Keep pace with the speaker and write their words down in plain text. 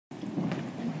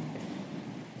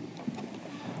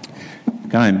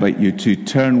Can I invite you to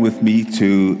turn with me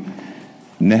to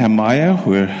Nehemiah?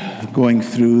 We're going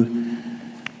through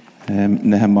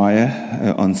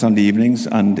Nehemiah on Sunday evenings,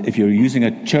 and if you're using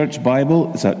a church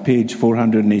Bible, it's at page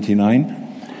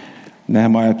 489,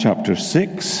 Nehemiah chapter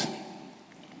 6.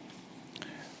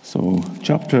 So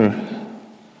chapter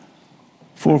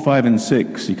 4, 5, and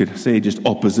 6, you could say just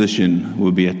opposition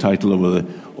would be a title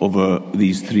over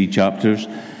these three chapters.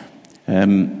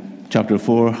 Chapter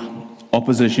 4,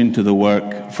 opposition to the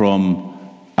work from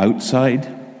outside.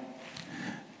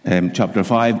 Chapter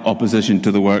 5, opposition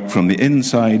to the work from the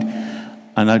inside.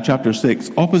 And now chapter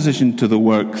 6, opposition to the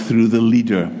work through the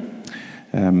leader.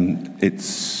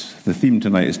 The theme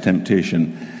tonight is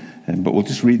temptation. But we'll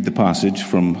just read the passage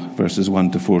from verses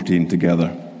 1 to 14 together.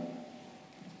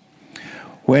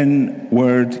 When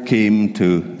word came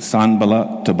to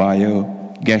Sanballat, Tobiah,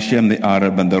 Geshem the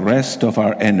Arab, and the rest of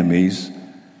our enemies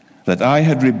that I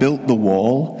had rebuilt the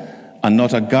wall, and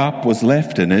not a gap was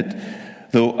left in it,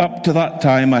 though up to that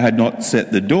time I had not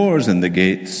set the doors in the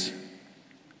gates,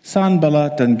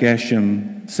 Sanballat and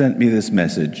Geshem sent me this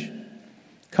message: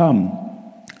 "Come,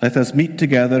 let us meet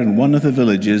together in one of the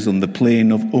villages on the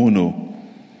plain of Ono."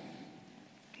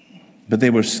 But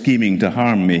they were scheming to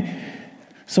harm me.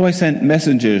 So I sent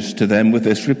messengers to them with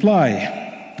this reply: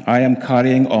 "I am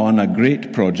carrying on a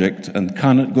great project and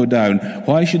cannot go down.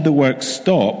 Why should the work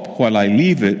stop while I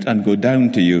leave it and go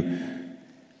down to you?"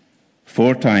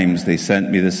 4 times they sent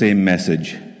me the same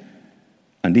message,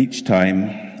 and each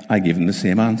time I gave them the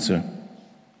same answer.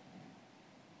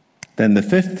 Then the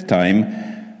 5th time,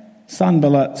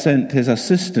 Sanballat sent his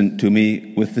assistant to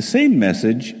me with the same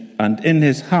message, and in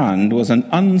his hand was an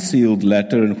unsealed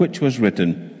letter in which was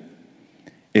written,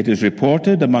 "It is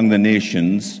reported among the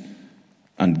nations,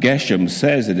 and Geshem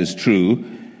says it is true,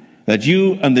 that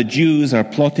you and the Jews are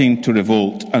plotting to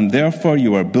revolt, and therefore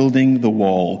you are building the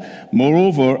wall.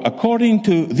 Moreover, according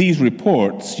to these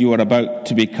reports, you are about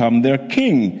to become their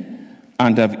king,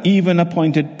 and have even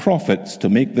appointed prophets to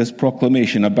make this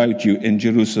proclamation about you in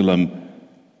Jerusalem: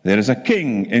 there is a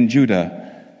king in Judah.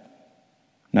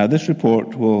 Now this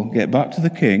report will get back to the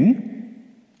king,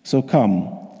 so come,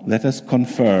 let us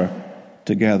confer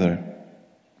together."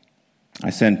 I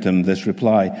sent him this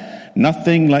reply: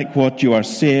 "Nothing like what you are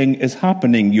saying is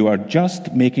happening. You are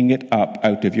just making it up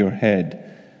out of your head."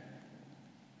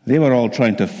 They were all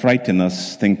trying to frighten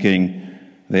us, thinking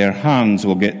their hands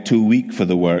will get too weak for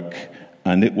the work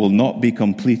and it will not be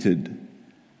completed.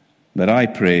 But I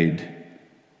prayed,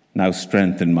 "Now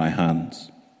strengthen my hands."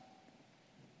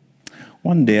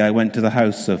 One day I went to the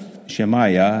house of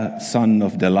Shemaiah, son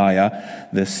of Deliah,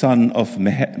 the son of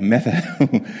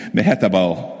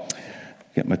Mehethabel,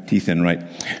 get my teeth in right,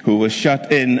 who was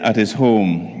shut in at his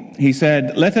home. He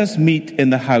said, "Let us meet in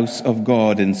the house of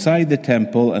God inside the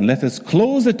temple, and let us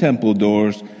close the temple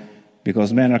doors,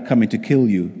 because men are coming to kill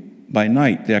you. By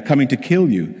night they are coming to kill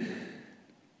you."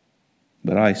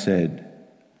 But I said,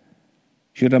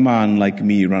 "Should a man like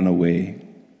me run away?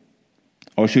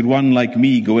 Or should one like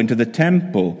me go into the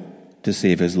temple to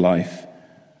save his life?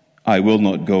 I will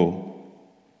not go."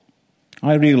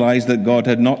 I realized that God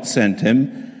had not sent him,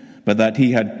 but that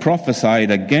he had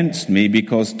prophesied against me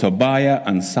because Tobiah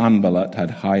and Sanballat had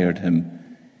hired him.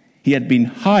 He had been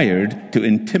hired to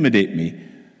intimidate me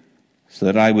so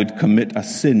that I would commit a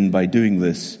sin by doing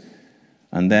this,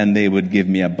 and then they would give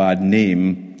me a bad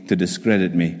name to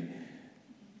discredit me.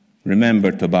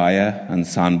 Remember Tobiah and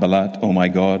Sanballat, O my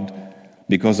God,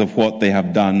 because of what they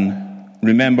have done.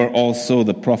 Remember also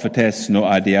the prophetess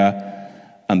Noadiah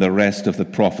and the rest of the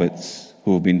prophets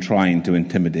who have been trying to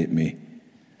intimidate me.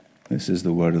 This is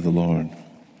the word of the Lord.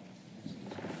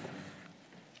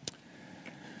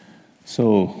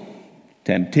 So,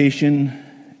 temptation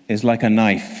is like a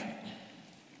knife.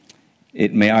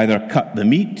 It may either cut the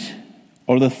meat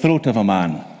or the throat of a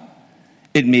man.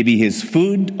 It may be his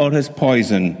food or his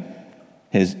poison,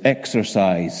 his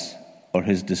exercise or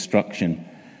his destruction.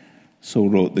 So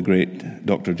wrote the great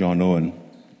Dr. John Owen.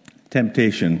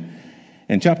 Temptation.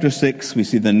 In chapter 6, we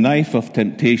see the knife of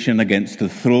temptation against the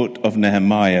throat of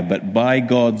Nehemiah. But by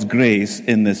God's grace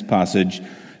in this passage,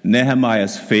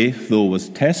 Nehemiah's faith, though was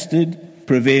tested,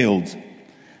 prevailed.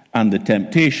 And the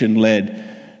temptation led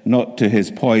not to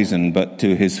his poison, but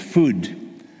to his food,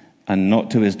 and not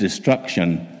to his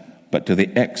destruction, but to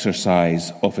the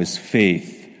exercise of his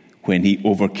faith when he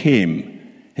overcame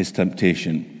his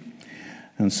temptation.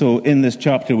 And so in this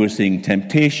chapter, we're seeing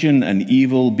temptation and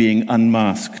evil being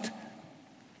unmasked.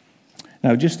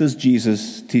 Now, just as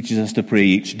Jesus teaches us to pray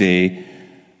each day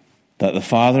that the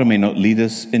Father may not lead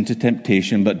us into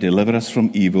temptation but deliver us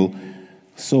from evil,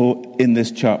 So in this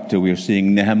chapter, we are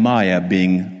seeing Nehemiah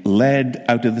being led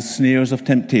out of the snares of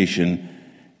temptation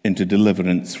into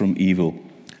deliverance from evil.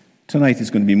 Tonight is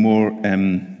going to be more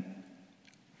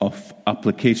of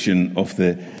application of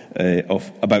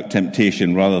about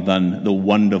temptation rather than the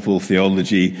wonderful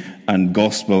theology and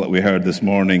gospel that we heard this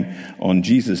morning on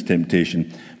Jesus'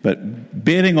 temptation. But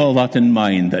bearing all that in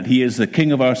mind, that he is the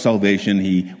King of our salvation,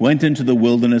 he went into the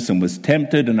wilderness and was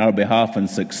tempted on our behalf and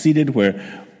succeeded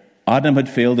where Adam had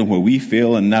failed and where we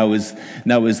fail, and now is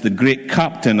the great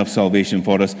captain of salvation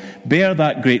for us. Bear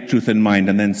that great truth in mind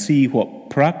and then see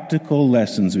what practical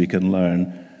lessons we can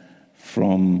learn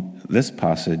from this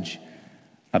passage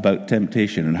about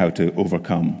temptation and how to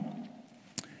overcome.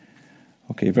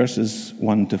 Okay, verses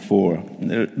 1 to 4.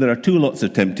 There are two lots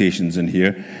of temptations in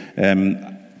here.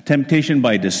 Temptation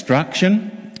by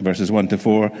distraction, verses 1 to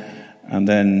 4, and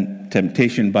then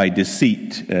temptation by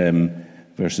deceit,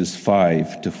 verses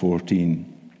 5 to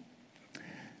 14.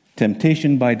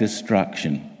 Temptation by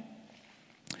distraction.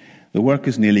 The work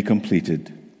is nearly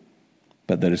completed,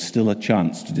 but there is still a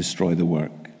chance to destroy the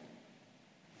work.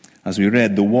 As we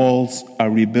read, the walls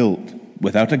are rebuilt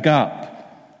without a gap,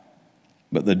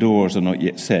 but the doors are not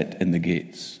yet set in the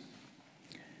gates.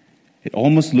 It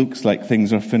almost looks like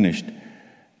things are finished,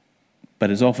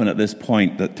 but it's often at this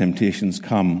point that temptations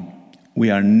come. We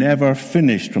are never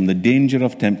finished from the danger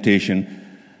of temptation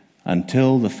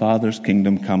until the Father's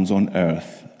kingdom comes on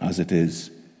earth as it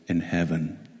is in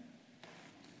heaven.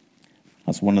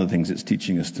 That's one of the things it's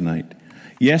teaching us tonight.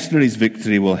 Yesterday's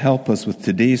victory will help us with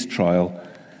today's trial,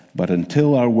 but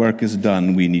until our work is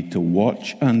done, we need to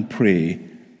watch and pray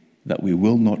that we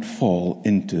will not fall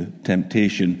into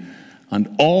temptation.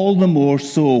 And all the more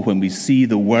so when we see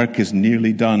the work is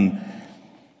nearly done.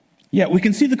 Yet we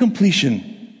can see the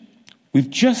completion. We've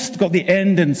just got the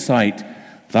end in sight.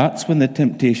 That's when the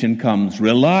temptation comes.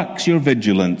 Relax your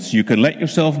vigilance. You can let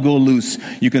yourself go loose.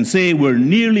 You can say, we're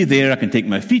nearly there. I can take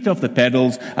my feet off the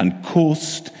pedals and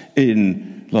coast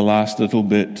in the last little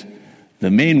bit. The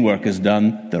main work is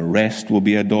done. The rest will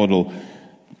be a dawdle.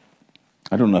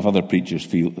 I don't know if other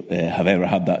preachers have ever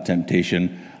had that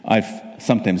temptation. I've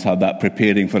sometimes had that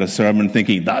preparing for a sermon,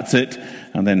 thinking, that's it,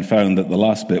 and then found that the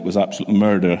last bit was absolute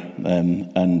murder.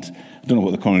 And I don't know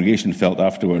what the congregation felt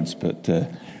afterwards, but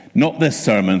not this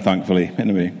sermon, thankfully.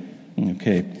 Anyway,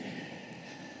 okay.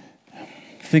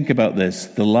 Think about this.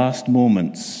 The last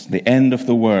moments, the end of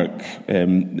the work,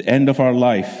 the end of our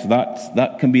life,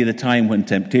 that can be the time when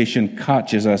temptation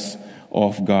catches us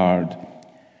off guard.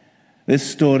 This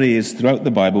story is throughout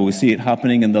the Bible. We see it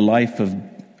happening in the life of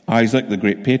Isaac, the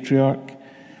great patriarch.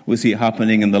 We see it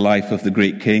happening in the life of the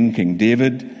great king, King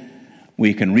David.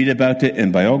 We can read about it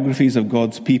in biographies of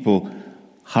God's people.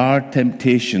 Hard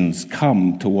temptations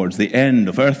come towards the end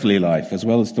of earthly life as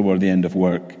well as toward the end of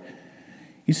work.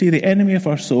 You see, the enemy of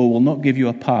our soul will not give you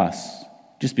a pass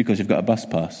just because you've got a bus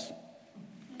pass.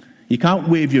 You can't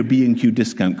wave your B&Q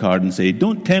discount card and say,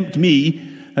 don't tempt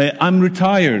me, I'm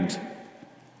retired.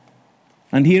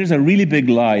 And here's a really big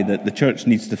lie that the church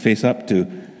needs to face up to.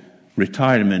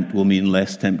 Retirement will mean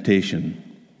less temptation.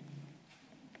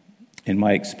 In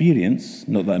my experience,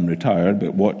 not that I'm retired,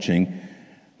 but watching,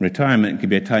 retirement can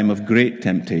be a time of great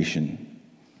temptation.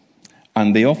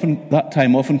 And that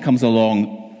time often comes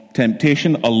along.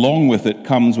 Temptation, along with it,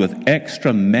 comes with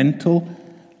extra mental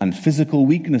and physical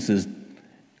weaknesses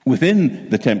within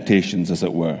the temptations, as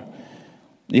it were.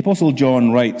 The Apostle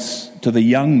John writes to the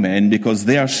young men because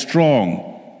they are strong,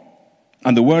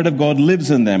 and the Word of God lives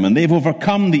in them, and they've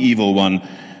overcome the evil one.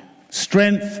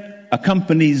 Strength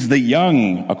accompanies the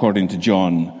young, according to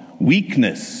John.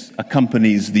 Weakness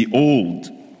accompanies the old.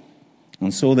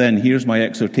 And so then, here's my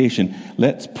exhortation.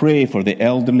 Let's pray for the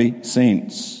elderly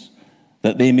saints,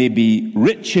 that they may be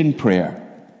rich in prayer,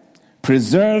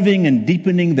 preserving and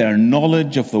deepening their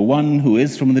knowledge of the one who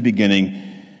is from the beginning.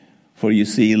 For you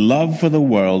see, love for the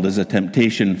world is a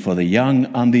temptation for the young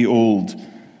and the old.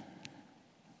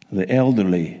 The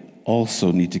elderly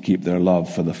also need to keep their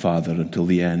love for the Father until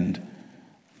the end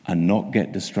and not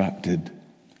get distracted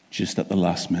just at the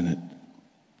last minute.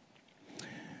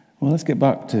 Well, let's get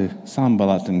back to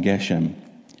Sanballat and Geshem.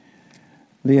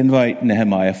 They invite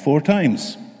Nehemiah 4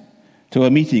 times to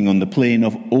a meeting on the plain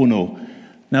of Ono.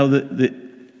 Now,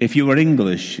 if you were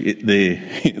English,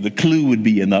 the clue would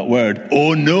be in that word,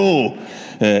 oh no.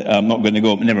 I'm not going to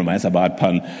go, never mind, it's a bad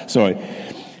pun, sorry.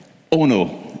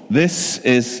 Ono, this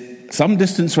is some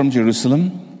distance from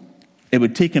Jerusalem. It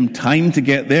would take him time to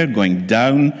get there, going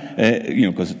down,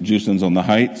 because Jerusalem's on the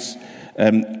heights.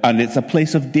 And it's a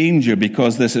place of danger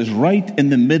because this is right in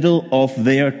the middle of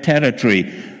their territory.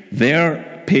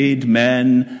 Their paid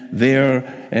men,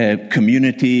 their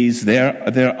communities,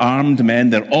 they're armed men,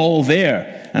 they're all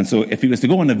there. And so if he was to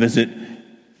go on a visit,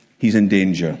 he's in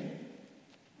danger.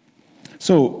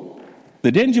 So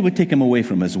the danger would take him away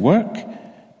from his work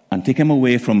and take him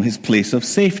away from his place of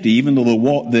safety. Even though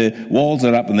the walls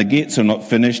are up and the gates are not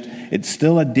finished, it's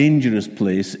still a dangerous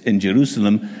place in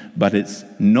Jerusalem, but it's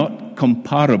not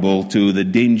comparable to the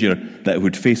danger that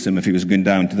would face him if he was going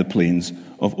down to the plains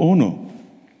of Ono.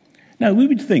 Now, we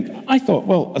would think, I thought,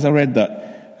 well, as I read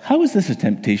that, how is this a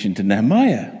temptation to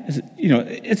Nehemiah?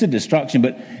 It's a distraction,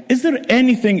 but is there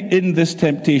anything in this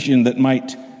temptation that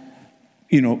might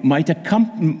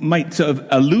sort of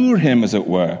allure him, as it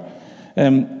were?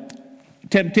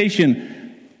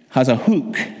 Temptation has a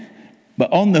hook,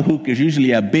 but on the hook is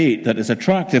usually a bait that is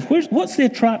attractive. What's the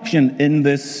attraction in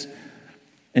this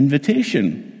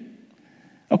invitation?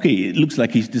 Okay, it looks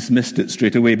like he's dismissed it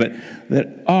straight away, but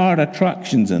there are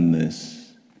attractions in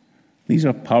this. These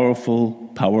are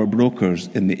powerful power brokers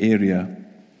in the area.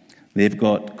 They've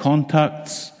got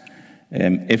contacts.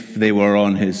 If they were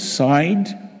on his side,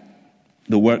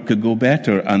 the work could go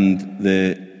better, and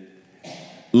the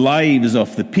lives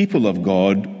of the people of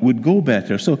God would go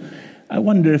better. So I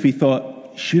wonder if he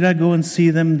thought, should I go and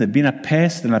see them? They've been a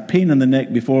pest and a pain in the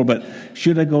neck before, but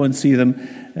should I go and see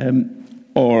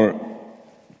them? Or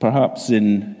perhaps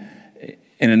in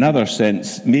another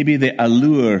sense, maybe the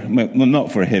allure, well,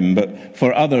 not for him, but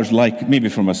for others, like maybe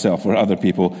for myself or other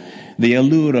people, the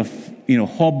allure of,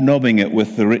 hobnobbing it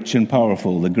with the rich and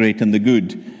powerful, the great and the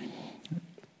good.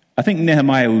 I think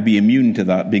Nehemiah would be immune to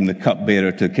that, being the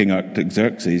cupbearer to King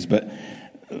Artaxerxes, but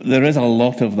there is a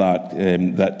lot of that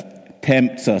that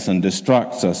tempts us and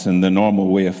distracts us in the normal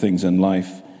way of things in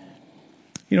life.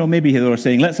 Maybe they were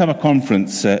saying, let's have a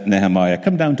conference, Nehemiah,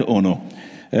 come down to Ono.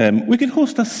 We could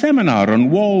host a seminar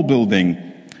on wall building.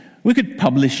 We could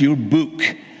publish your book.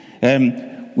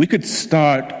 We could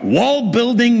start wall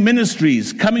building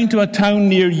ministries coming to a town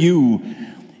near you.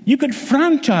 You could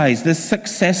franchise this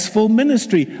successful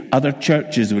ministry. Other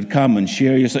churches would come and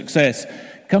share your success.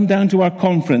 Come down to our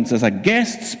conference as a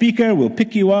guest speaker. We'll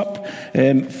pick you up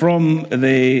from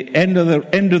the end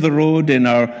of the road in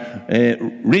our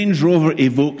Range Rover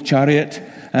Evoque chariot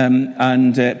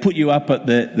and put you up at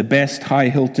the best high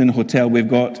Hilton hotel we've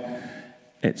got,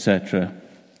 etc.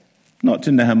 Not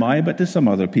to Nehemiah, but to some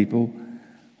other people.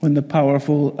 When the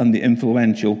powerful and the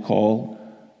influential call,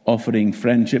 offering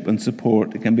friendship and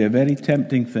support, it can be a very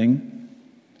tempting thing.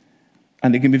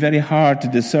 And it can be very hard to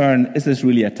discern, is this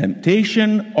really a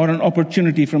temptation or an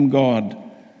opportunity from God?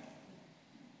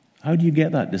 How do you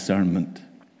get that discernment?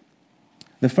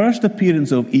 The first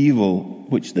appearance of evil,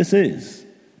 which this is,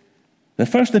 the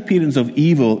first appearance of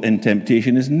evil in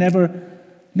temptation is never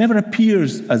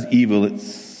appears as evil.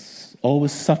 It's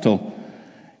always subtle.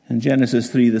 In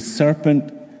Genesis 3, the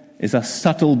serpent is a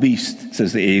subtle beast,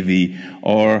 says the AV,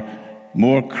 or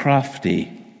more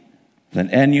crafty than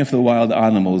any of the wild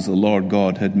animals the Lord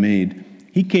God had made.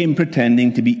 He came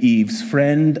pretending to be Eve's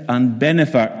friend and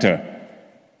benefactor.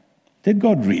 Did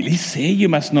God really say you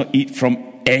must not eat from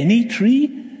any tree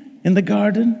in the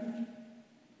garden?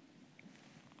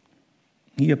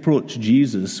 He approached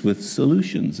Jesus with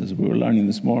solutions, as we were learning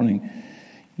this morning.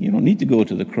 You don't need to go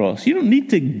to the cross. You don't need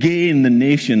to gain the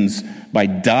nations by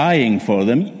dying for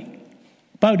them.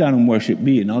 Bow down and worship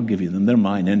me, and I'll give you them. They're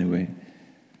mine anyway.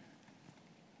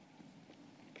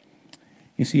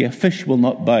 You see, a fish will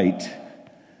not bite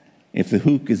if the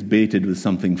hook is baited with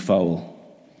something foul.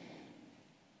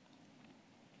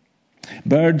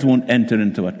 Birds won't enter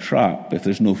into a trap if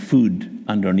there's no food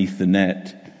underneath the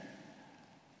net.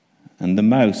 And the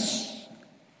mouse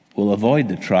will avoid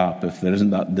the trap if there isn't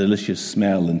that delicious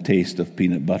smell and taste of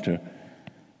peanut butter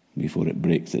before it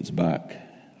breaks its back.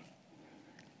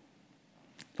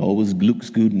 It always looks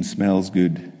good and smells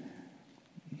good.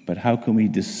 But how can we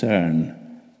discern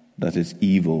that it's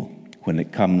evil when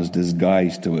it comes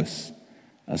disguised to us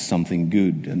as something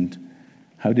good? And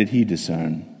how did he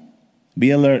discern?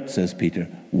 Be alert, says Peter.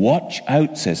 Watch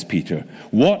out, says Peter.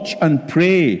 Watch and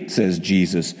pray, says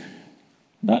Jesus.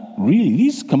 That really,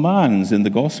 these commands in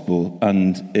the gospel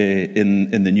and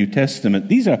in the New Testament,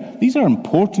 these are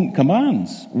important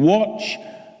commands. Watch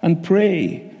and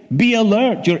pray. Be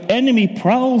alert. Your enemy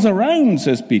prowls around,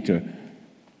 says Peter.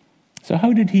 So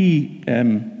how did he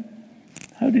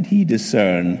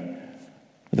discern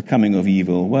the coming of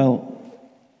evil? Well,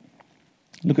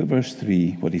 look at verse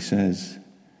 3, what he says.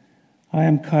 I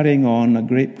am carrying on a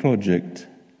great project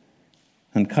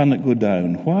and cannot go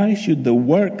down. Why should the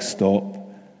work stop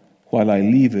while I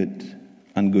leave it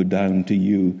and go down to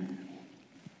you?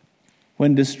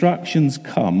 When distractions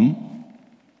come,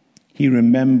 he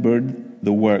remembered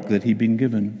the work that he'd been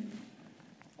given.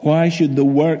 Why should the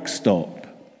work stop?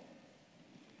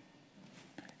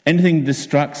 Anything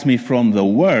distracts me from the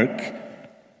work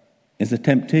is a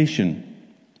temptation.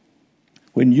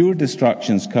 When your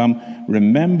distractions come,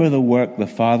 remember the work the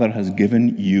Father has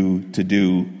given you to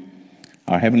do.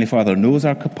 Our Heavenly Father knows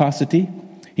our capacity.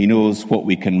 He knows what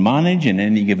we can manage in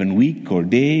any given week or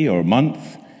day or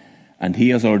month. And He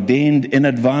has ordained in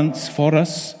advance for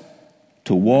us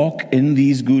to walk in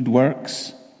these good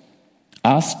works.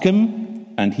 Ask Him,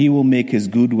 and He will make His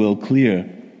good will clear.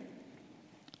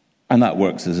 And that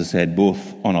works, as I said,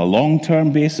 both on a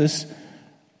long-term basis,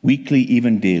 weekly,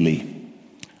 even daily.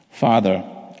 Father,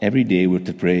 every day we're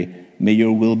to pray, may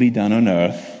your will be done on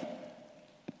earth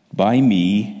by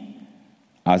me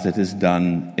as it is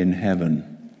done in heaven.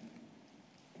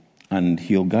 And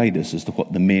He'll guide us as to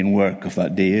what the main work of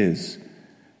that day is.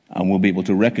 And we'll be able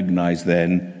to recognize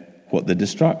then what the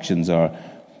distractions are.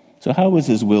 So how is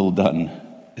His will done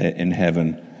in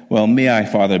heaven? Well, may I,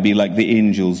 Father, be like the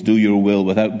angels, do your will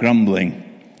without grumbling,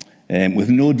 with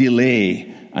no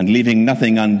delay, and leaving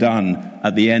nothing undone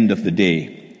at the end of the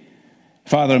day.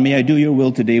 Father, may I do your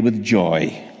will today with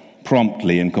joy,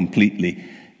 promptly and completely.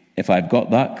 If I've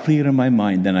got that clear in my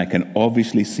mind, then I can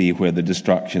obviously see where the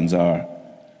distractions are.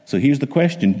 So here's the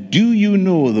question. Do you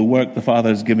know the work the Father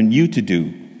has given you to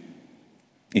do?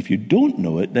 If you don't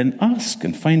know it, then ask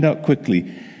and find out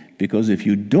quickly. Because if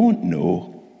you don't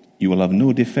know, you will have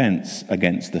no defense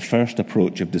against the first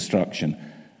approach of distraction,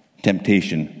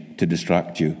 temptation to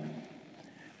distract you.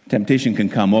 Temptation can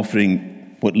come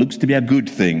offering what looks to be a good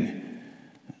thing,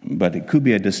 but it could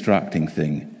be a distracting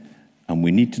thing, and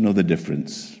we need to know the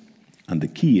difference. And the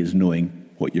key is knowing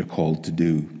what you're called to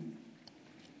do.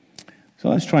 So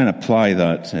let's try and apply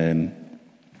that.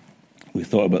 We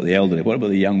thought about the elderly. What about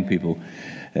the young people?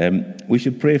 We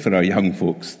should pray for our young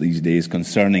folks these days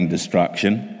concerning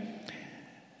distraction.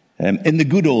 In the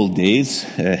good old days,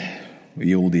 the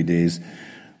oldie days,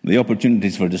 the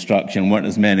opportunities for distraction weren't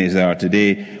as many as they are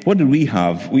today. What did we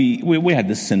have? We had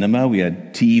the cinema, we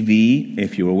had TV,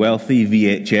 if you were wealthy,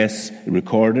 VHS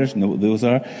recorders, know what those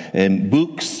are,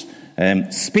 books,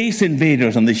 Space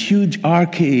Invaders on this huge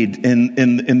arcade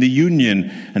in the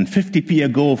Union, and 50p a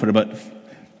go for about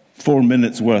 4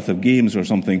 minutes worth of games or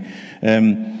something,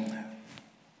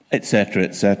 etc.,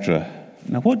 etc.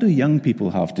 Now, what do young people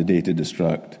have today to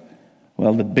distract?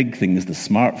 Well, the big thing is the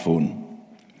smartphone.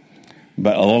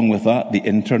 But along with that, the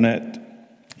internet,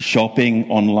 shopping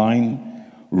online,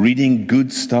 reading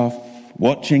good stuff,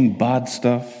 watching bad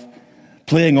stuff,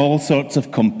 playing all sorts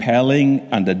of compelling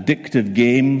and addictive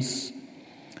games,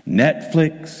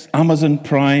 Netflix, Amazon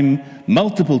Prime,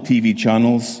 multiple TV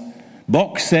channels,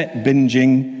 box set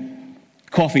binging,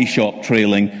 coffee shop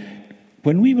trailing.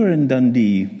 When we were in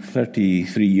Dundee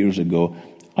 33 years ago,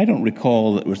 I don't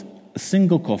recall that there was a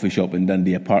single coffee shop in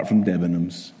Dundee apart from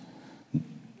Debenhams.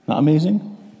 Not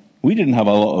amazing? We didn't have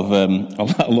a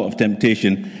lot of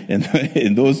temptation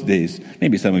in those days.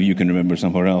 Maybe some of you can remember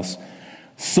somewhere else.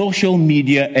 Social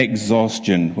media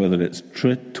exhaustion, whether it's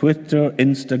Twitter,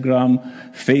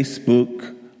 Instagram,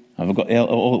 Facebook, I've got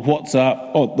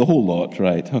WhatsApp, the whole lot,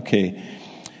 right? Okay.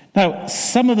 Now,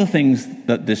 some of the things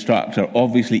that distract are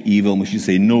obviously evil, and we should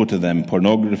say no to them.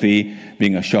 Pornography,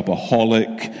 being a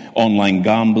shopaholic, online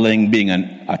gambling, being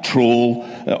a troll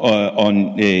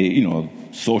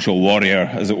social warrior,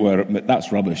 as it were.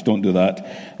 That's rubbish. Don't do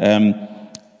that.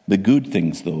 The good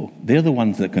things, though, they're the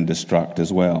ones that can distract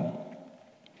as well.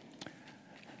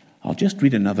 I'll just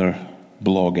read another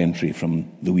blog entry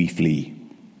from the Wee Flea.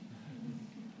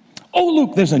 Oh,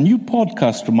 look, there's a new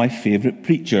podcast from my favourite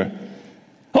preacher.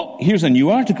 Oh, here's a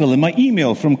new article in my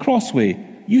email from Crossway,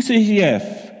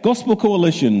 UCCF, Gospel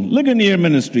Coalition, Ligonier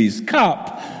Ministries,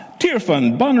 CAP, Tear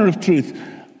Fund, Banner of Truth,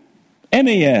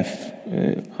 MAF.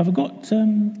 Have I got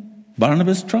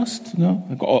Barnabas Trust? No,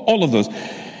 I've got all of those.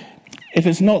 If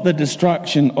it's not the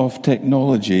distraction of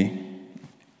technology,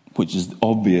 which is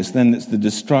obvious, then it's the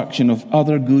distraction of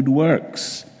other good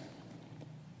works.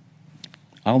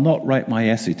 I'll not write my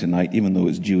essay tonight, even though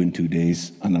it's due in 2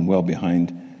 days and I'm well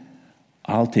behind.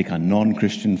 I'll take a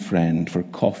non-Christian friend for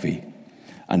coffee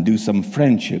and do some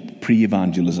friendship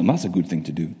pre-evangelism. That's a good thing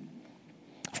to do.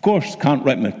 Of course, can't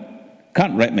write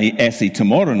my essay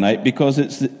tomorrow night because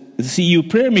it's the CU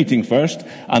prayer meeting first,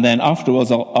 and then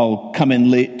afterwards I'll come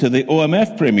in late to the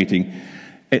OMF prayer meeting,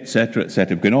 etc.,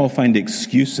 etc. We can all find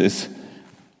excuses,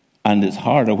 and it's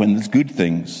harder when there's good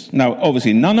things. Now,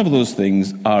 obviously, none of those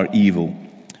things are evil.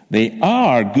 They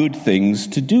are good things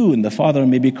to do, and the Father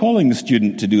may be calling the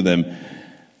student to do them.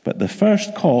 But the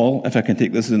first call, if I can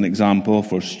take this as an example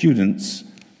for students,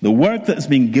 the work that's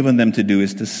being given them to do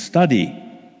is to study.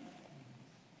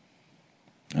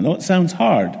 I know it sounds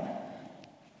hard.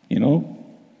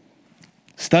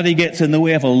 Study gets in the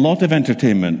way of a lot of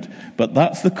entertainment, but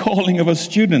that's the calling of a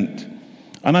student.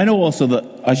 And I know also that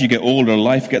as you get older,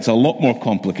 life gets a lot more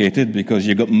complicated because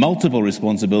you've got multiple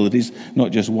responsibilities,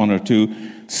 not just one or two: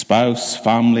 spouse,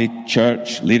 family,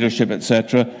 church, leadership,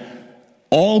 etc.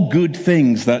 All good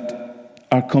things that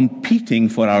are competing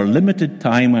for our limited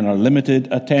time and our limited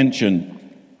attention.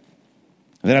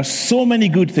 There are so many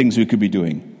good things we could be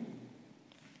doing,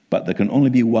 but there can only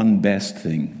be one best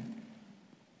thing.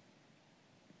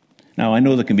 Now, I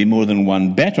know there can be more than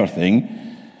one better thing.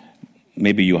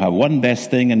 Maybe you have one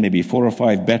best thing and maybe 4 or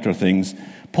 5 better things.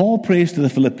 Paul prays to the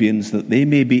Philippians that they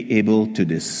may be able to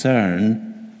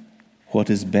discern what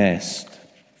is best.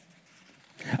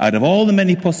 Out of all the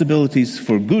many possibilities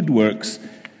for good works,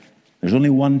 there's only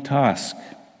one task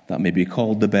that may be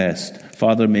called the best.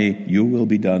 Father, may your will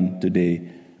be done today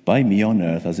by me on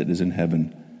earth as it is in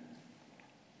heaven.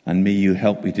 And may you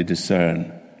help me to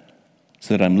discern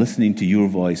so that I'm listening to your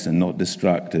voice and not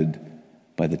distracted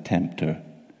by the tempter.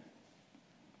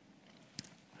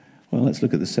 Well, let's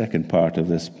look at the second part of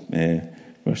this,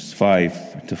 verse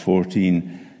 5 to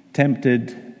 14.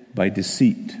 Tempted by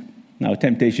deceit. Now,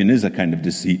 temptation is a kind of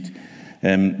deceit,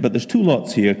 but there's 2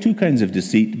 lots here, 2 kinds of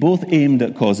deceit, both aimed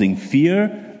at causing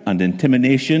fear and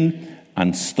intimidation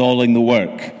and stalling the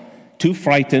work. Too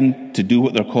frightened to do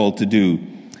what they're called to do.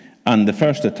 And the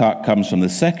first attack comes from the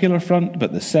secular front,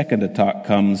 but the second attack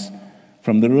comes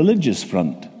from the religious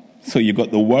front. So you've got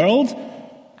the world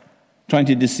trying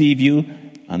to deceive you,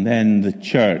 and then the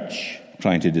church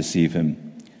trying to deceive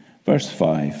him. Verse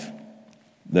 5,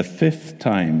 the 5th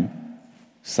time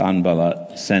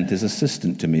Sanballat sent his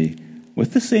assistant to me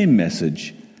with the same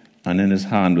message, and in his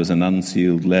hand was an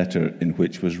unsealed letter in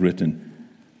which was written.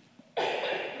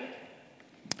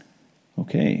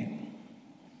 Okay.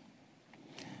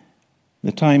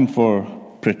 The time for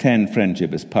pretend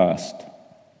friendship is past.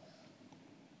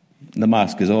 The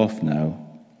mask is off now.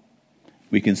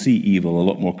 We can see evil a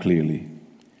lot more clearly.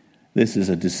 This is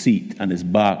a deceit and is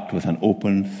backed with an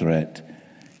open threat.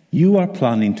 You are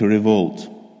planning to revolt.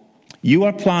 You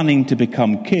are planning to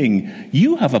become king.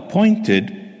 You have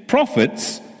appointed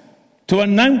prophets to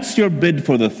announce your bid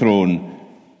for the throne.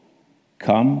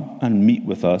 Come and meet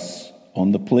with us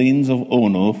on the plains of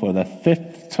Ono for the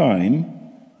 5th time,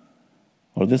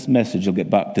 or this message will get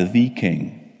back to the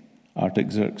king,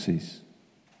 Artaxerxes.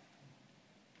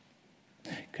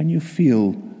 Can you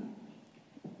feel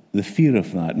the fear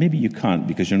of that? Maybe you can't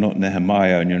because you're not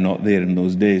Nehemiah and you're not there in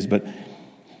those days, but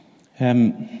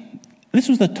this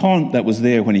was the taunt that was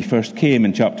there when he first came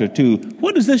in chapter 2.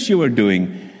 What is this you are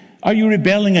doing? Are you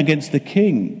rebelling against the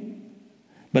king?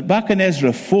 But back in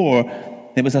Ezra 4,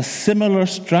 there was a similar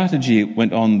strategy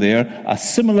went on there. A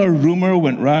similar rumor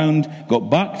went round, got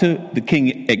back to the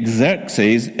king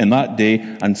Xerxes in that day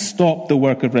and stopped the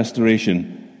work of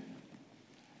restoration.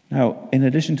 Now, in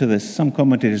addition to this, some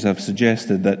commentators have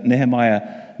suggested that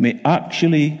Nehemiah may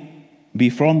actually be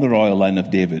from the royal line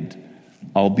of David,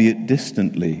 albeit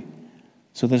distantly.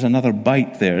 So there's another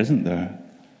bite there, isn't there?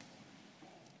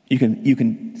 You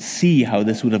can see how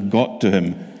this would have got to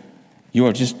him. You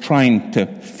are just trying to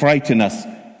frighten us,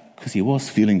 because he was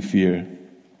feeling fear.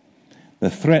 The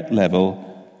threat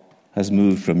level has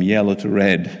moved from yellow to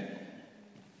red.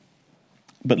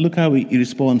 But look how he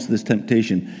responds to this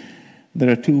temptation. There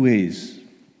are 2 ways.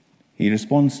 He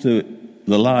responds to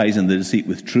the lies and the deceit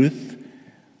with truth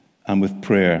and with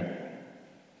prayer.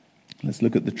 Let's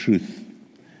look at the truth.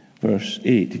 Verse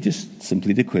 8, he just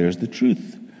simply declares the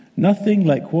truth. Nothing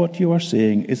like what you are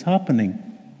saying is happening.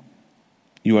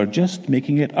 You are just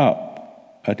making it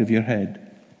up out of your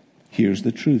head. Here's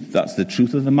the truth. That's the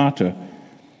truth of the matter.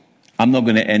 I'm not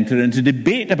going to enter into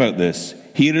debate about this.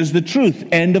 Here is the truth.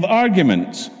 End of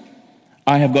argument.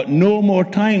 I have got no more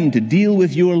time to deal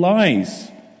with your lies.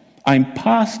 I'm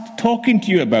past talking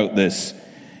to you about this.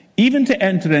 Even to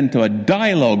enter into a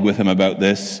dialogue with him about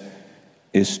this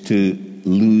is to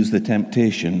lose the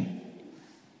temptation.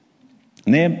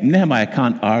 Nehemiah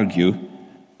can't argue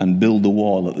and build the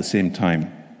wall at the same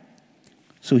time.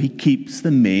 So he keeps the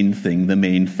main thing the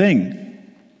main thing.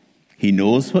 He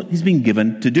knows what he's been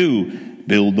given to do,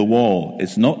 build the wall.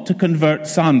 It's not to convert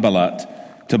Sanballat,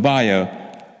 Tobiah,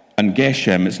 and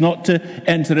Geshem. It's not to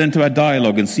enter into a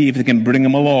dialogue and see if they can bring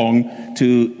him along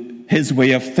to his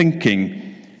way of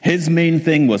thinking. His main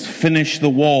thing was finish the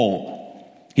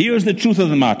wall. Here's the truth of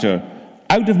the matter.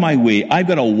 Out of my way, I've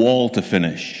got a wall to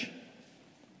finish.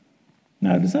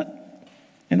 Now, does that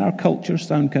in our culture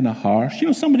sound kind of harsh?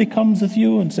 Somebody comes with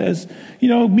you and says,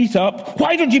 meet up.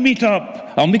 Why don't you meet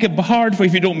up? I'll make it hard for you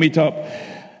if you don't meet up.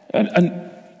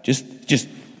 And just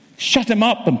shut him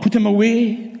up and put him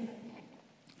away.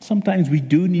 Sometimes we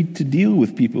do need to deal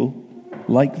with people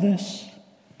like this.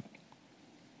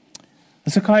 The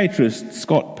psychiatrist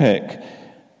Scott Peck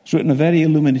has written a very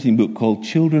illuminating book called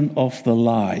Children of the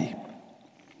Lie.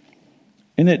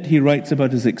 In it, he writes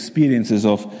about his experiences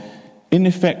of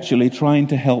ineffectually trying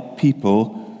to help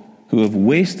people who have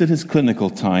wasted his clinical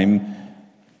time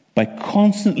by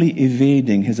constantly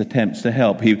evading his attempts to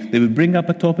help. They would bring up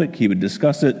a topic, he would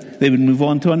discuss it, they would move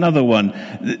on to another one.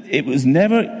 He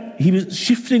was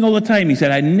shifting all the time. He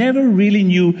said, I never really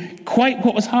knew quite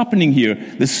what was happening here.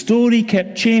 The story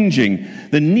kept changing.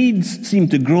 The needs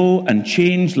seemed to grow and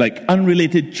change like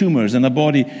unrelated tumors in a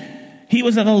body. He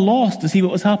was at a loss to see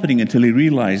what was happening until he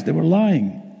realized they were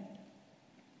lying.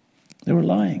 They were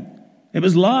lying. It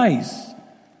was lies.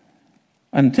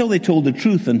 Until they told the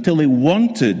truth, until they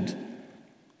wanted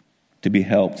to be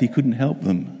helped, he couldn't help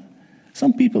them.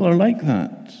 Some people are like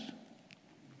that.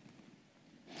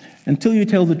 Until you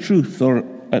tell the truth, or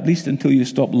at least until you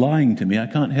stop lying to me, I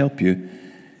can't help you.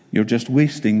 You're just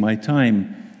wasting my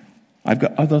time. I've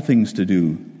got other things to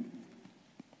do.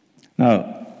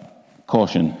 Now,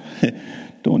 caution.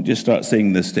 Don't just start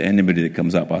saying this to anybody that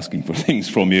comes up asking for things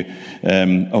from you,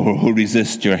 or who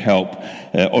resists your help,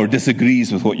 or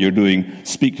disagrees with what you're doing.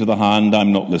 Speak to the hand,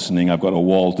 I'm not listening, I've got a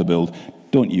wall to build.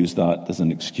 Don't use that as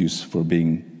an excuse for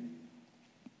being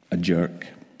a jerk,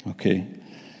 okay?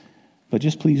 But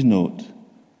just please note,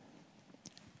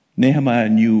 Nehemiah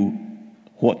knew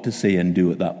what to say and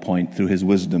do at that point through his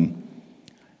wisdom.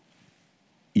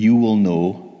 You will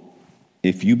know,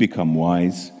 if you become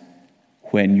wise,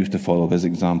 when you have to follow his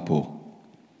example.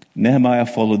 Nehemiah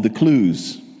followed the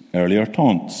clues, earlier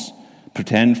taunts,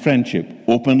 pretend friendship,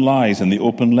 open lies, and the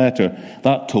open letter.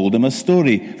 That told him a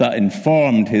story that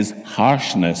informed his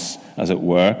harshness, as it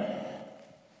were,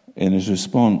 in his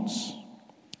response.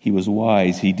 He was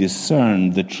wise. He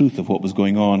discerned the truth of what was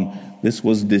going on. This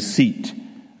was deceit,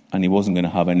 and he wasn't going to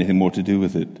have anything more to do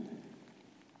with it.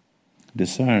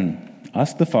 Discern.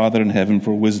 Ask the Father in heaven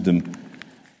for wisdom.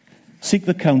 Seek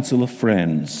the counsel of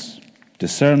friends.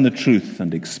 Discern the truth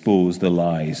and expose the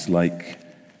lies, like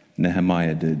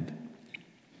Nehemiah did.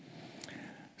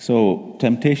 So,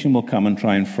 temptation will come and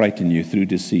try and frighten you through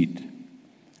deceit.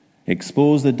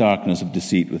 Expose the darkness of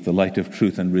deceit with the light of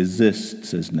truth and resist,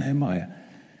 says Nehemiah.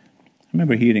 I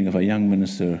remember hearing of a young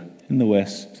minister in the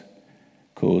West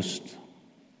Coast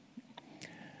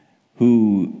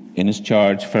who, in his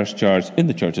first charge in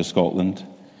the Church of Scotland,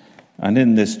 and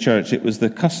in this church, it was the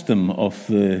custom of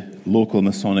the local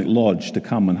Masonic lodge to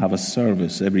come and have a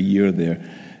service every year there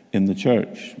in the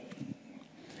church.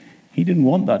 He didn't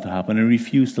want that to happen and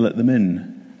refused to let them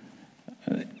in.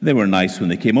 They were nice when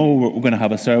they came. Oh, we're going to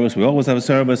have a service. We always have a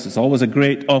service. It's always a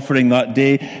great offering that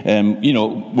day.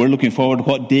 We're looking forward.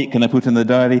 What date can I put in the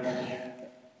diary?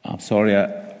 I'm sorry,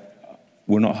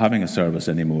 we're not having a service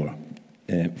anymore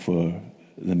for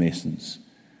the Masons.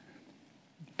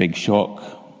 Big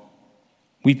shock.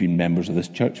 We've been members of this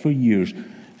church for years.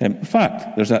 In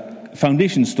fact, there's a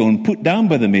foundation stone put down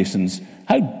by the Masons.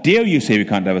 How dare you say we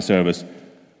can't have a service?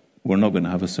 We're not going to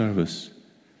have a service.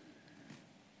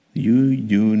 You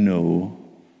do know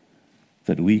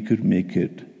that we could make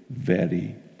it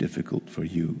very difficult for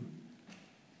you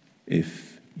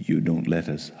if you don't let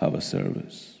us have a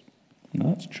service. Now,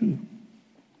 that's true.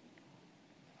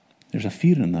 There's a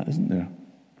fear in that, isn't there?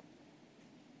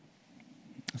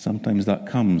 Sometimes that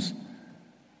comes.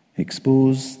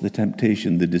 Expose the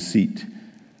temptation, the deceit,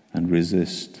 and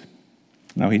resist.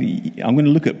 Now, I'm going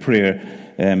to look at prayer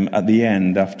at the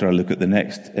end after I look at the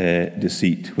next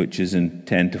deceit, which is in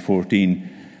 10 to 14.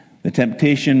 The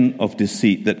temptation of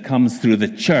deceit that comes through the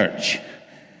church.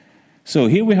 So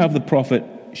here we have the prophet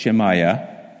Shemaiah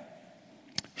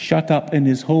shut up in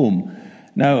his home.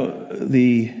 Now,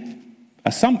 the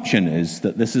assumption is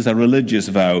that this is a religious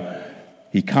vow.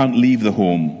 He can't leave the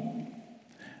home.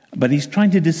 But he's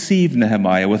trying to deceive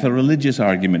Nehemiah with a religious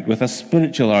argument, with a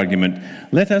spiritual argument.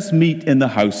 Let us meet in the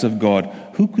house of God.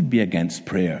 Who could be against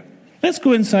prayer? Let's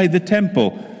go inside the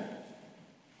temple.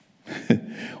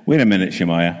 Wait a minute,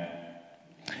 Shemaiah.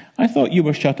 I thought you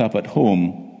were shut up at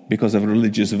home because of a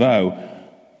religious vow.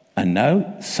 And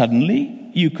now,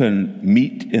 suddenly, you can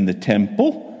meet in the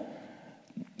temple?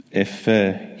 If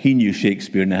he knew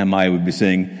Shakespeare, Nehemiah would be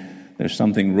saying, there's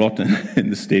something rotten in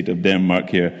the state of Denmark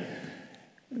here.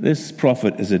 This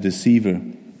prophet is a deceiver.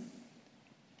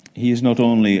 He is not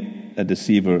only a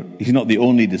deceiver, he's not the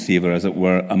only deceiver, as it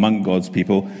were, among God's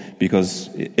people, because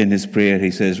in his prayer he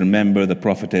says, remember the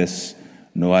prophetess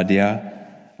Noadiah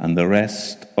and the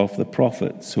rest of the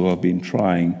prophets who have been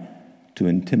trying to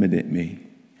intimidate me.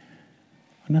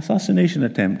 An assassination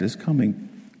attempt is coming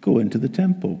go into the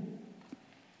temple.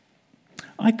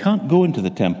 I can't go into the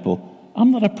temple.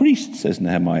 I'm not a priest, says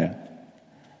Nehemiah.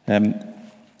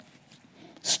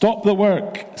 Stop the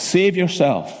work. Save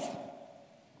yourself.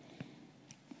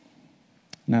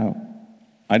 Now,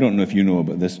 I don't know if you know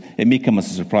about this. It may come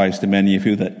as a surprise to many of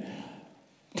you that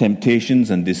temptations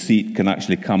and deceit can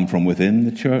actually come from within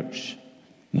the church,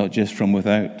 not just from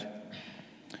without.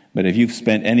 But if you've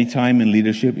spent any time in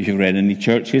leadership, if you've read any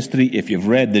church history, if you've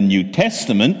read the New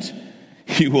Testament,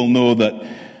 you will know that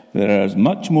there is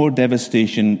much more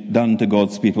devastation done to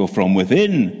God's people from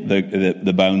within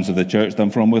the bounds of the church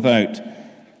than from without.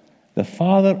 The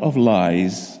father of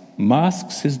lies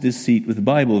masks his deceit with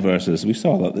Bible verses. We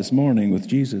saw that this morning with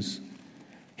Jesus.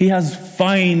 He has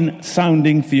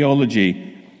fine-sounding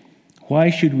theology. Why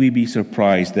should we be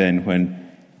surprised then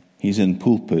when he's in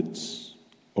pulpits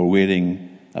or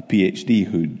wearing a PhD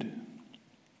hood?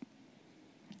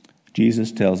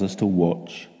 Jesus tells us to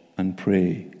watch and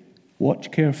pray.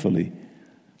 Watch carefully.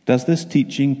 Does this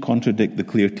teaching contradict the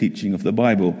clear teaching of the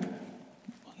Bible?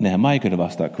 Nehemiah could have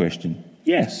asked that question.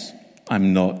 Yes,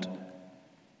 I'm not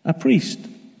a priest.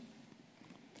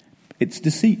 It's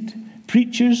deceit.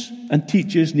 Preachers and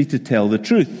teachers need to tell the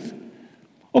truth.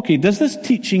 Okay, does this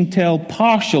teaching tell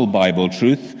partial Bible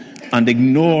truth and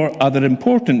ignore other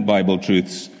important Bible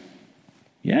truths?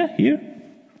 Yeah, here.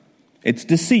 It's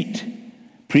deceit.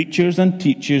 Preachers and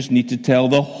teachers need to tell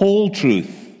the whole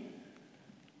truth.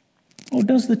 Or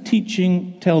does the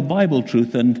teaching tell Bible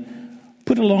truth and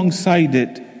put alongside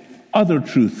it other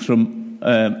truth from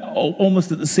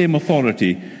almost at the same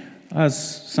authority?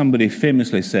 As somebody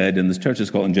famously said in the Church of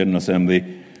Scotland General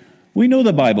Assembly, we know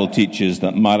the Bible teaches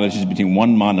that marriage is between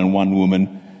one man and one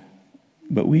woman,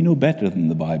 but we know better than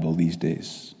the Bible these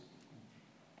days.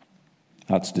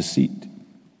 That's deceit.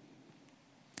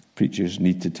 Preachers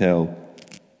need to tell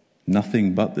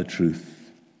nothing but the truth.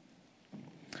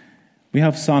 We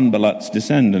have Sanballat's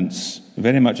descendants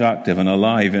very much active and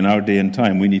alive in our day and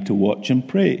time. We need to watch and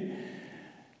pray.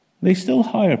 They still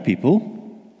hire people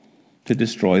to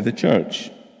destroy the church.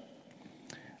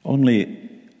 Only,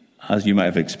 as you might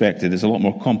have expected, it's a lot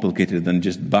more complicated than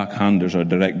just backhanders or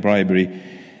direct bribery.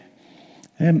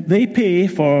 They pay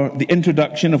for the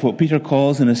introduction of what Peter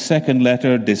calls in his second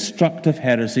letter, destructive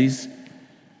heresies.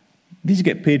 These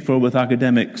get paid for with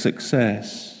academic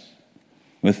success,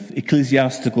 with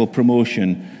ecclesiastical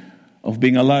promotion, of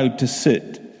being allowed to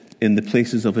sit in the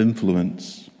places of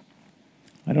influence.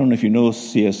 I don't know if you know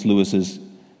C.S. Lewis's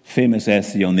famous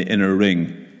essay on the inner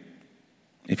ring.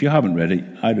 If you haven't read it,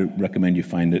 I'd recommend you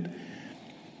find it.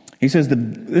 He says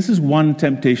this is one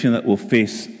temptation that will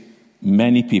face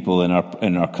many people in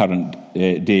our current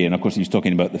day. And of course, he was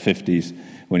talking about the 50s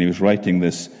when he was writing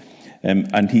this.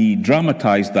 And he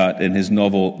dramatized that in his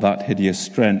novel, That Hideous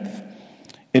Strength.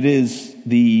 It is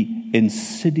the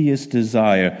insidious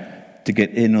desire to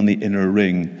get in on the inner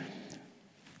ring.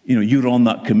 You know, you're on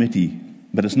that committee,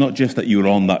 but it's not just that you're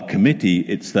on that committee,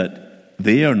 it's that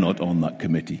they are not on that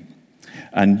committee.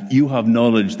 And you have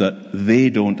knowledge that they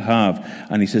don't have.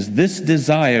 And he says, this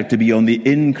desire to be on the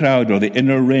in crowd or the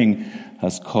inner ring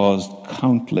has caused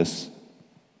countless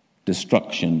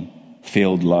destruction,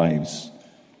 failed lives.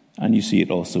 And you see it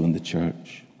also in the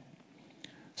church.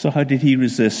 So how did he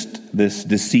resist this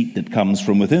deceit that comes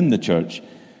from within the church?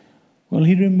 Well,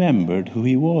 he remembered who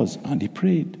he was and he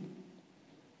prayed.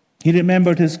 He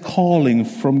remembered his calling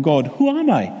from God. Who am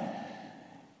I?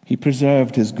 He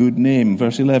preserved his good name.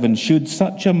 Verse 11, should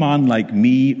such a man like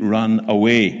me run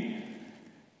away?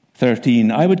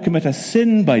 13, I would commit a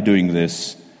sin by doing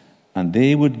this, and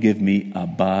they would give me a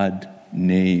bad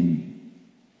name.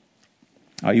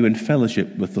 Are you in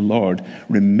fellowship with the Lord?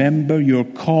 Remember your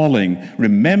calling.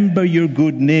 Remember your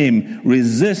good name.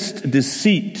 Resist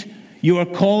deceit. You are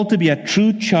called to be a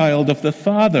true child of the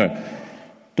Father.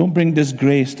 Don't bring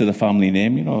disgrace to the family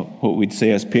name. You know what we'd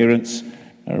say as parents.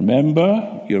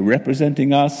 Remember, you're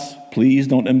representing us. Please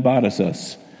don't embarrass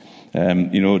us.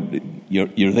 You're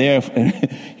there.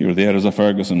 You're there as a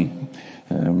Ferguson,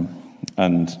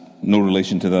 and no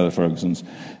relation to the other Fergusons.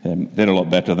 They're a lot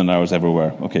better than ours ever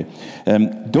were. Okay.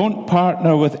 Don't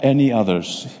partner with any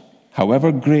others,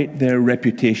 however great their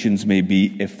reputations may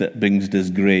be, if that brings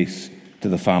disgrace to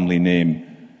the family name.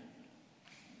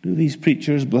 Do these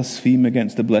preachers blaspheme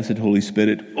against the blessed Holy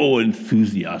Spirit? Oh,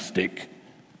 enthusiastic.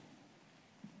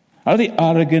 Are they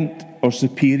arrogant or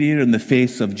superior in the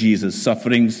face of Jesus'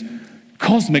 sufferings?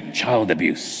 Cosmic child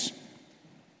abuse.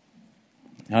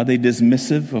 Are they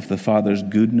dismissive of the Father's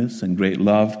goodness and great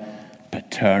love?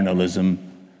 Paternalism.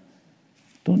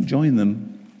 Don't join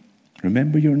them.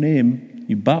 Remember your name.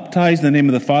 You baptize in the name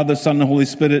of the Father, Son, and Holy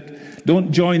Spirit.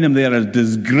 Don't join them. They are a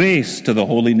disgrace to the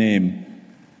holy name.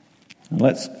 And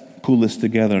let's pull this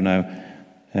together now.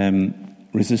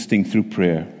 Resisting through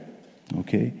prayer.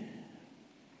 Okay?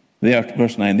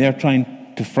 Verse 9, they are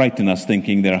trying to frighten us,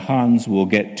 thinking their hands will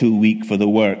get too weak for the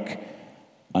work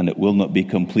and it will not be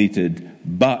completed.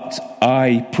 But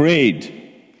I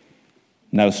prayed.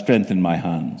 Now strengthen my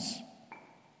hands.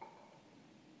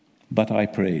 But I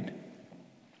prayed.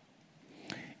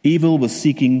 Evil was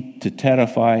seeking to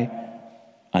terrify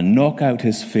and knock out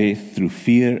his faith through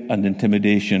fear and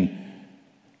intimidation.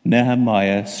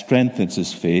 Nehemiah strengthens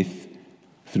his faith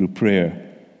through prayer.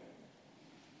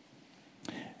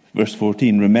 Verse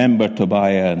 14, remember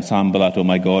Tobiah and Sanballat, O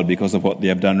my God, because of what they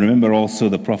have done. Remember also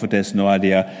the prophetess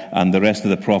Noadiah and the rest of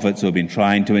the prophets who have been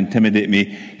trying to intimidate me.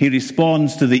 He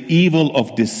responds to the evil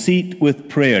of deceit with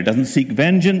prayer. Doesn't seek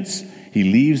vengeance. He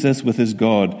leaves us with his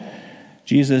God.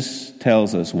 Jesus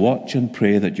tells us, watch and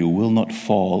pray that you will not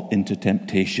fall into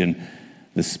temptation.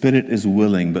 The spirit is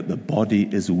willing, but the body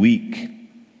is weak.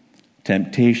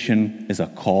 Temptation is a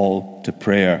call to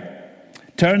prayer.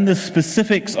 Turn the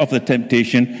specifics of the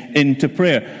temptation into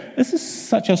prayer. This is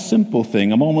such a simple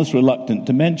thing. I'm almost reluctant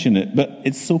to mention it, but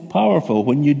it's so powerful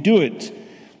when you do it.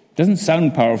 It doesn't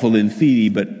sound powerful in theory,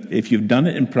 but if you've done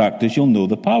it in practice, you'll know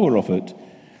the power of it.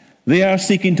 They are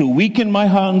seeking to weaken my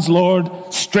hands, Lord,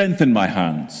 strengthen my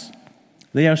hands.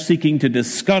 They are seeking to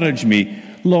discourage me.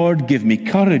 Lord, give me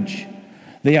courage.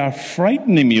 They are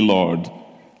frightening me, Lord.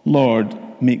 Lord,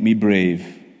 make me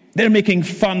brave. They're making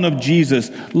fun of Jesus.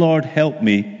 Lord, help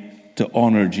me to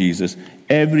honor Jesus.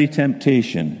 Every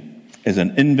temptation is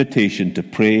an invitation to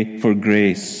pray for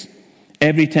grace.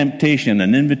 Every temptation,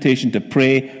 an invitation to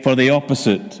pray for the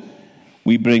opposite.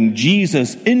 We bring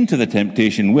Jesus into the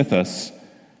temptation with us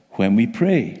when we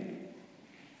pray.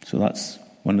 So that's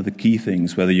one of the key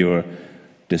things, whether you're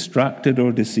distracted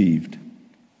or deceived.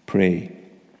 Pray.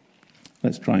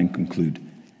 Let's try and conclude.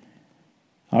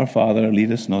 Our Father,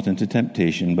 lead us not into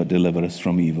temptation, but deliver us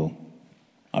from evil.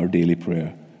 Our daily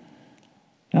prayer.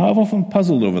 Now, I've often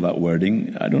puzzled over that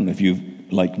wording. I don't know if you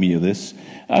like me of this.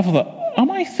 I've thought,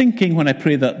 am I thinking when I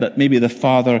pray that maybe the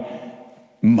Father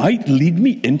might lead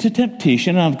me into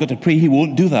temptation and I've got to pray he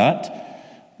won't do that?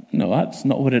 No, that's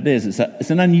not what it is. It's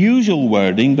an unusual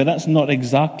wording, but that's not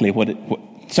exactly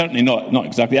certainly not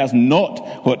exactly. That's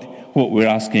not what we're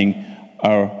asking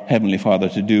our Heavenly Father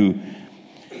to do.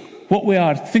 What we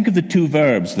are, think of the two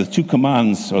verbs, the two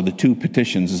commands, or the two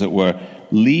petitions, as it were,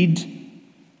 lead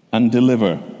and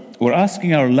deliver. We're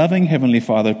asking our loving Heavenly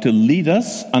Father to lead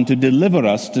us and to deliver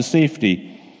us to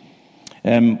safety.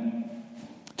 To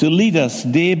lead us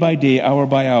day by day, hour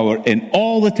by hour, in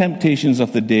all the temptations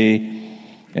of the day,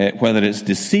 whether it's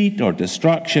deceit or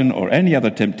distraction or any other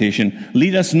temptation.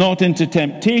 Lead us not into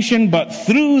temptation, but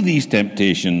through these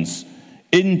temptations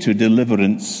into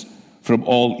deliverance from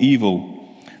all evil.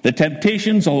 The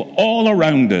temptations are all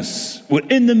around us. We're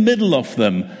in the middle of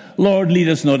them. Lord, lead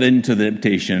us not into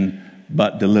temptation,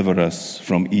 but deliver us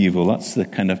from evil. That's the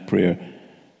kind of prayer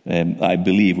I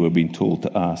believe we're being told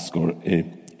to ask, or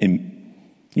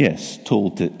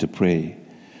told to pray.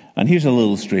 And here's a little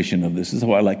illustration of this. This is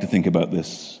how I like to think about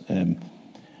this.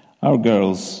 Our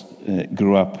girls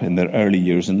grew up in their early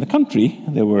years in the country.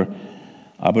 They were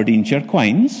Aberdeenshire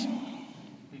Quines.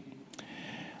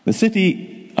 The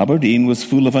city Aberdeen was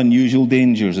full of unusual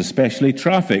dangers, especially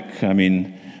traffic. I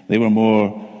mean, they were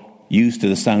more used to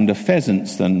the sound of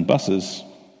pheasants than buses.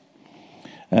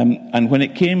 And when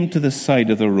it came to the side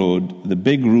of the road, the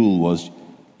big rule was,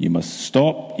 you must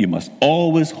stop, you must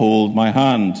always hold my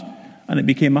hand. And it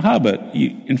became a habit.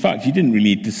 In fact, you didn't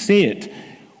really need to say it.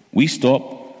 We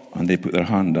stop, and they put their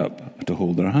hand up to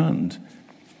hold their hand.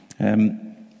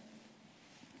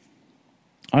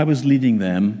 I was leading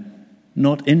them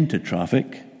not into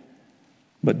traffic,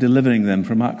 but delivering them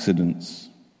from accidents.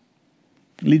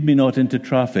 Lead me not into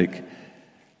traffic,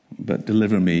 but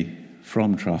deliver me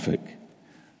from traffic.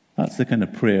 That's the kind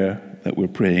of prayer that we're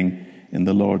praying in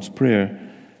the Lord's Prayer.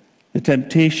 The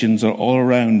temptations are all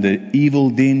around. The evil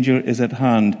danger is at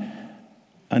hand.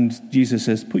 And Jesus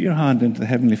says, put your hand into the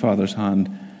Heavenly Father's hand.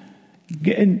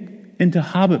 Get into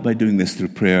habit by doing this through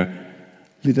prayer.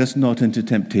 Lead us not into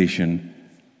temptation,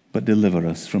 but deliver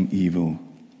us from evil.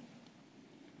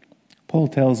 Paul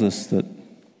tells us that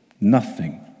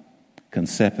nothing can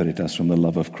separate us from the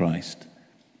love of Christ.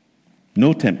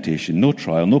 No temptation, no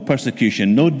trial, no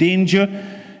persecution, no danger.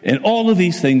 In all of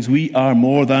these things, we are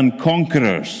more than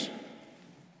conquerors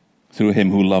through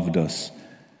him who loved us.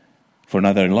 For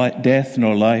neither death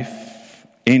nor life,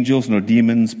 angels nor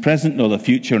demons, present nor the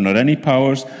future, nor any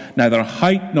powers, neither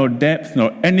height nor depth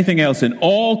nor anything else in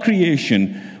all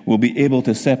creation will be able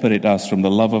to separate us from the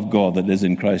love of God that is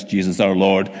in Christ Jesus our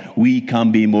Lord. We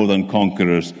can be more than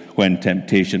conquerors when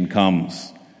temptation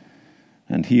comes.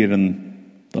 And here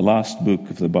in the last book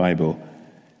of the Bible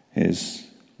is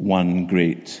one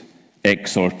great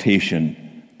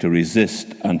exhortation to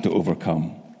resist and to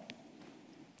overcome.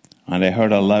 And I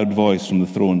heard a loud voice from the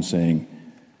throne saying,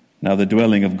 "Now the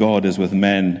dwelling of God is with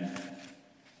men,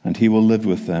 and he will live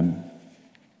with them.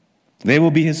 They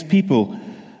will be his people,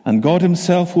 and God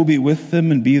himself will be with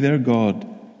them and be their God.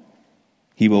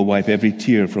 He will wipe every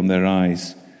tear from their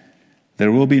eyes.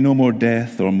 There will be no more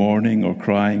death or mourning or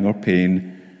crying or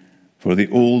pain, for the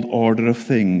old order of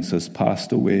things has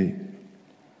passed away."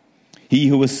 He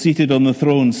who was seated on the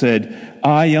throne said,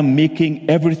 "I am making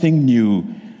everything new."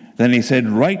 Then he said,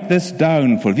 "Write this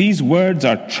down, for these words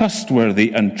are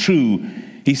trustworthy and true."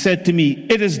 He said to me,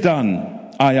 "It is done.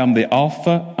 I am the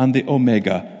Alpha and the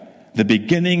Omega, the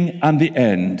beginning and the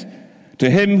end. To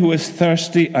him who is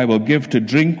thirsty, I will give to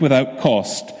drink without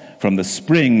cost from the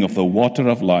spring of the water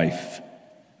of life.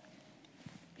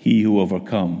 He who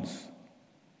overcomes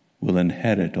will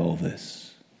inherit all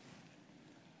this.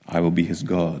 I will be his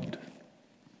God,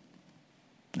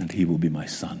 and he will be my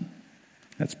son."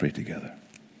 Let's pray together.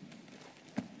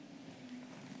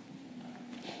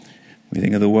 We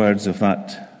think of the words of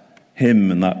that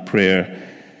hymn and that prayer,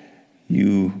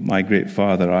 "You, my great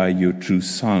Father, I, your true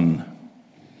Son."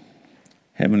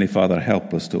 Heavenly Father,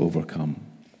 help us to overcome,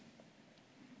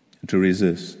 to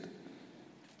resist,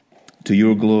 to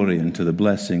your glory and to the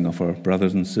blessing of our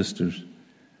brothers and sisters,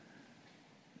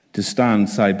 to stand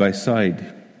side by side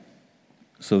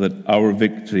so that our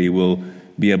victory will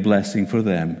be a blessing for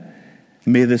them.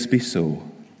 May this be so.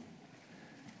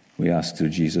 We ask through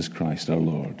Jesus Christ our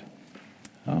Lord.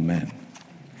 Amen.